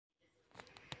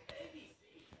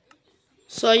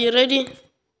So are you ready?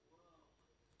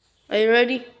 Are you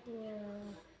ready? Yeah.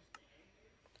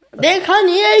 They can't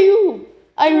hear you.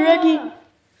 Are you ready?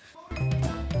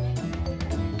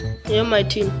 You're my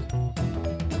team.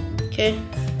 Okay.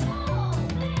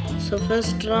 So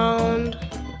first round.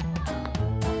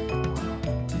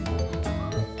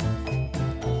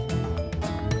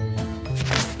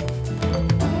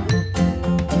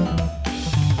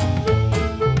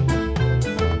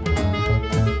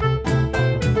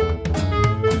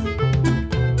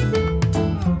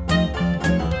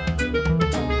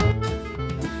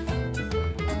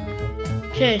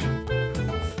 Okay. I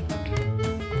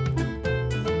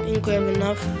think we have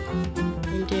enough.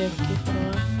 And they have to for a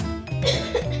while.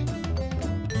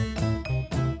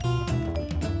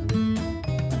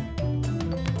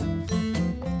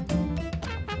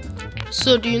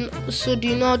 So do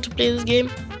you know how to play this game?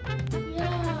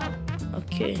 Yeah.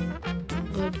 Okay.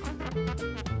 Good.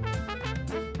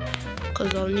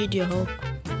 Cause I'll need your help.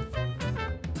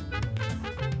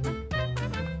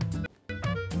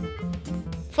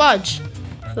 Fudge.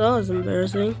 So that was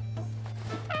embarrassing.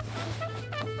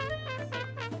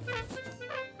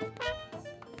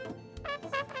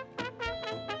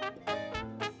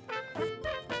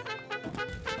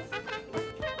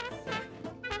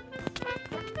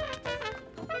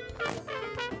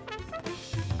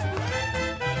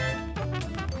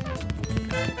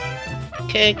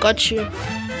 Okay, got you.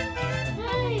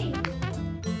 Hey.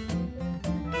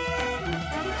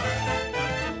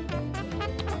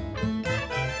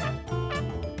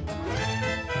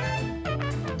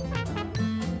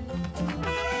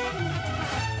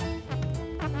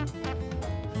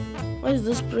 Why is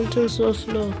this printing so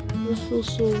slow? This feels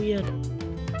so weird.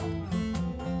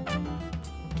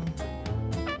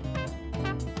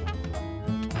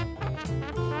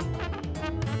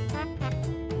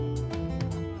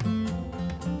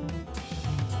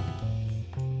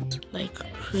 Like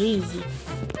crazy.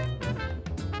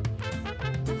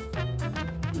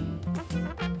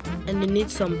 And it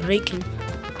needs some braking.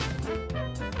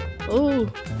 Oh,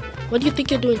 what do you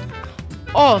think you're doing?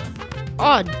 Oh,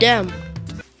 damn.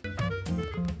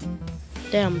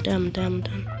 Damn.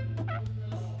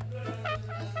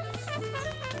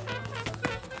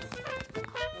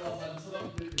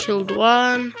 Killed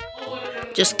one.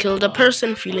 Just killed a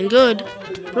person, feeling good.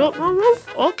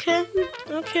 Okay.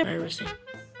 Embarrassing.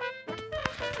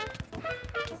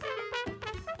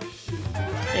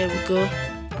 There we go.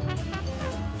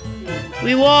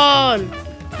 We won!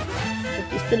 But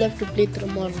we still have to play 2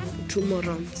 more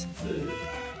rounds.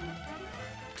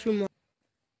 2 more.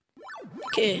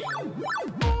 Okay.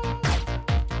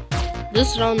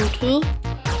 This round 2.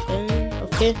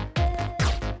 Okay.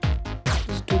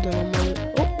 Let's do the normal.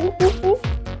 Oh.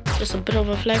 Just a bit of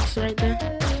a flex right there.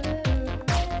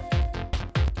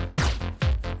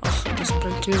 Oh, this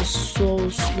printing is so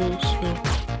slow.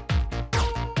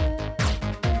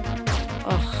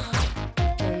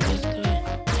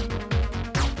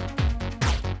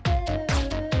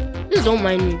 Don't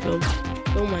mind me, bro.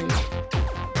 Don't mind me.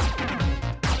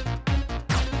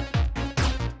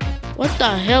 What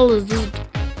the hell is this?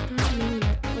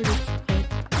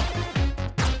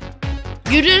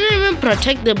 You didn't even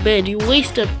protect the bed. You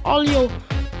wasted all your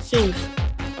things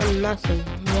on nothing.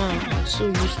 Wow, so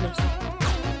useless.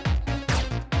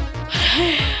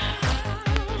 Hey,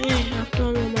 after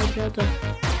all, my brother.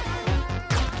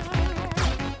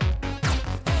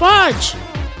 Fudge!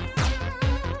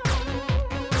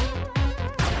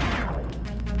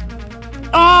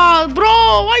 Bro,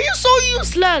 why are you so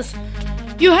useless?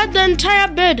 You had the entire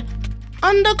bed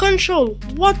under control.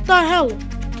 What the hell?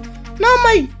 Now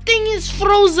my thing is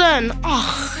frozen.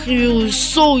 You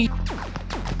so...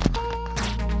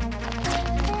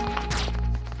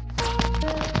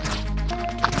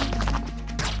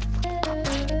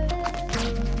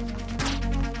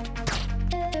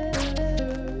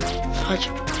 Fudge.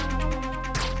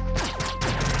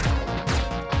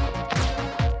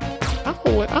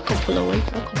 I can pull a win.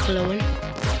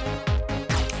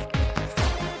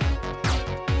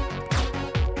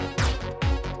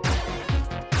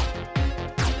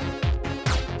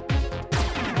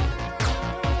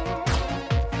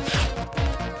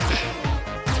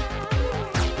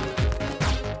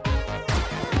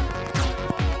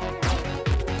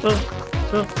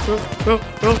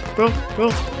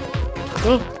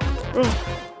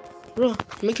 Bro,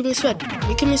 making me sweat.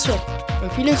 I'm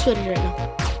feeling sweaty right now.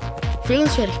 Feeling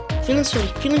sweaty.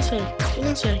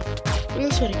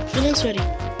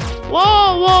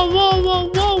 Whoa.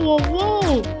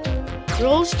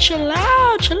 Rose, chill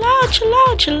out.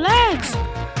 Chillax.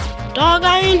 Dog,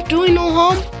 I ain't doing no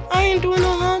harm.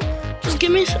 Just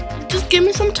give me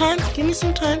some time. Give me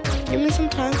some time. Give me some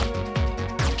time.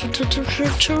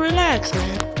 To relax,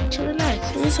 man. To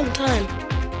relax. Give me some time.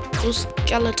 Those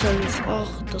skeletons.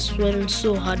 Oh, they're sweating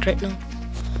so hard right now.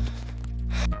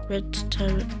 Red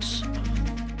turrets.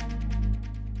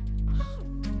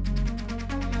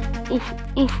 Oof,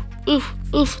 oof, oof,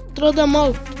 oof. Throw them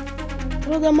all.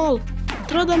 Throw them all.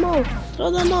 Throw them all. Throw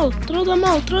them all. Throw them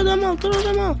all. Throw them all. Throw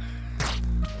them all.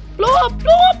 Blow up,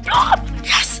 blow up, blow up.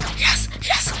 Yes, yes,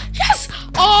 yes, yes.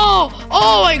 Oh,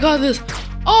 I got this.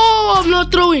 Oh, I'm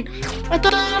not throwing. I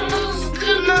thought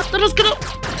that was gonna.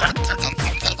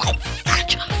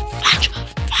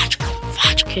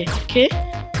 Fetch. Okay.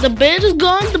 The bed is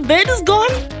gone. The bed is gone.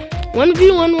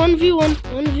 1v1, 1v1,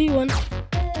 1v1.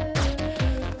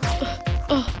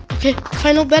 Okay.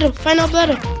 Final battle.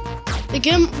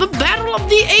 The battle of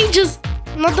the ages.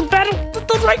 Not the battle. Not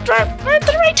the right time. Not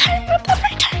the right time.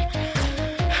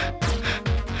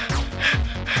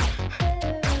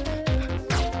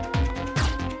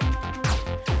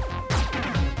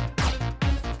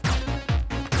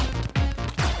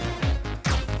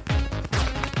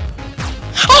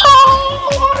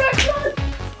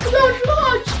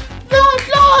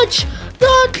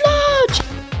 Don't lodge!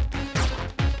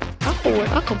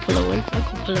 I can pull a win.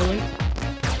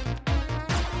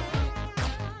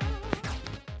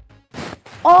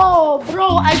 Oh, bro,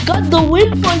 I got the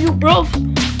win for you, bro.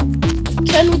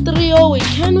 Can we 3-0 it?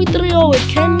 Can we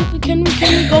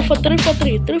go for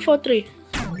 3-for-3? 3-for-3.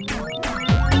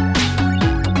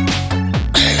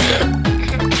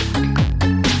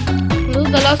 This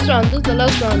is the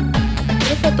last round.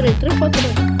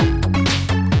 3-for-3.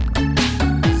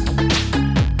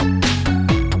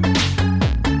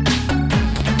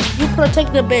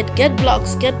 Protect the bed. Get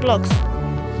blocks.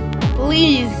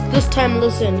 Please, this time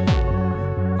listen.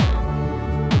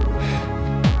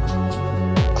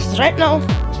 Cause right now,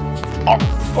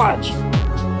 fudge.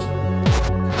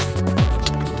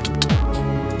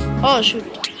 Oh shoot!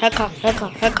 Hacker.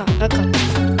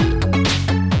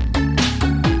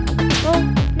 No,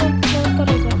 that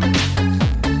is hacker.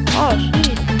 Oh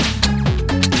shit!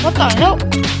 What the hell?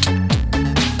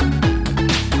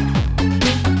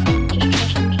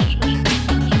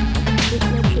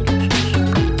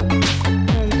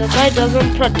 The guy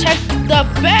doesn't protect the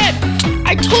bed.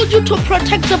 I told you to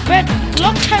protect the bed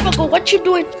long time ago. What you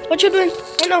doing?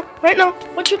 Right now.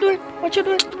 What you doing?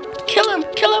 Kill him.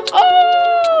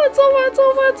 Oh, it's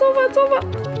over.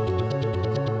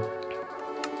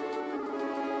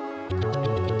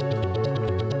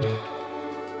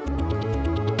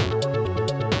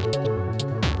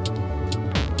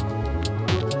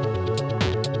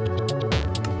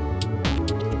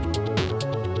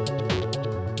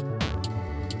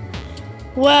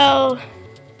 Well,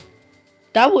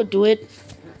 that would do it.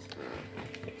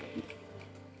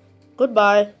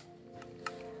 Goodbye.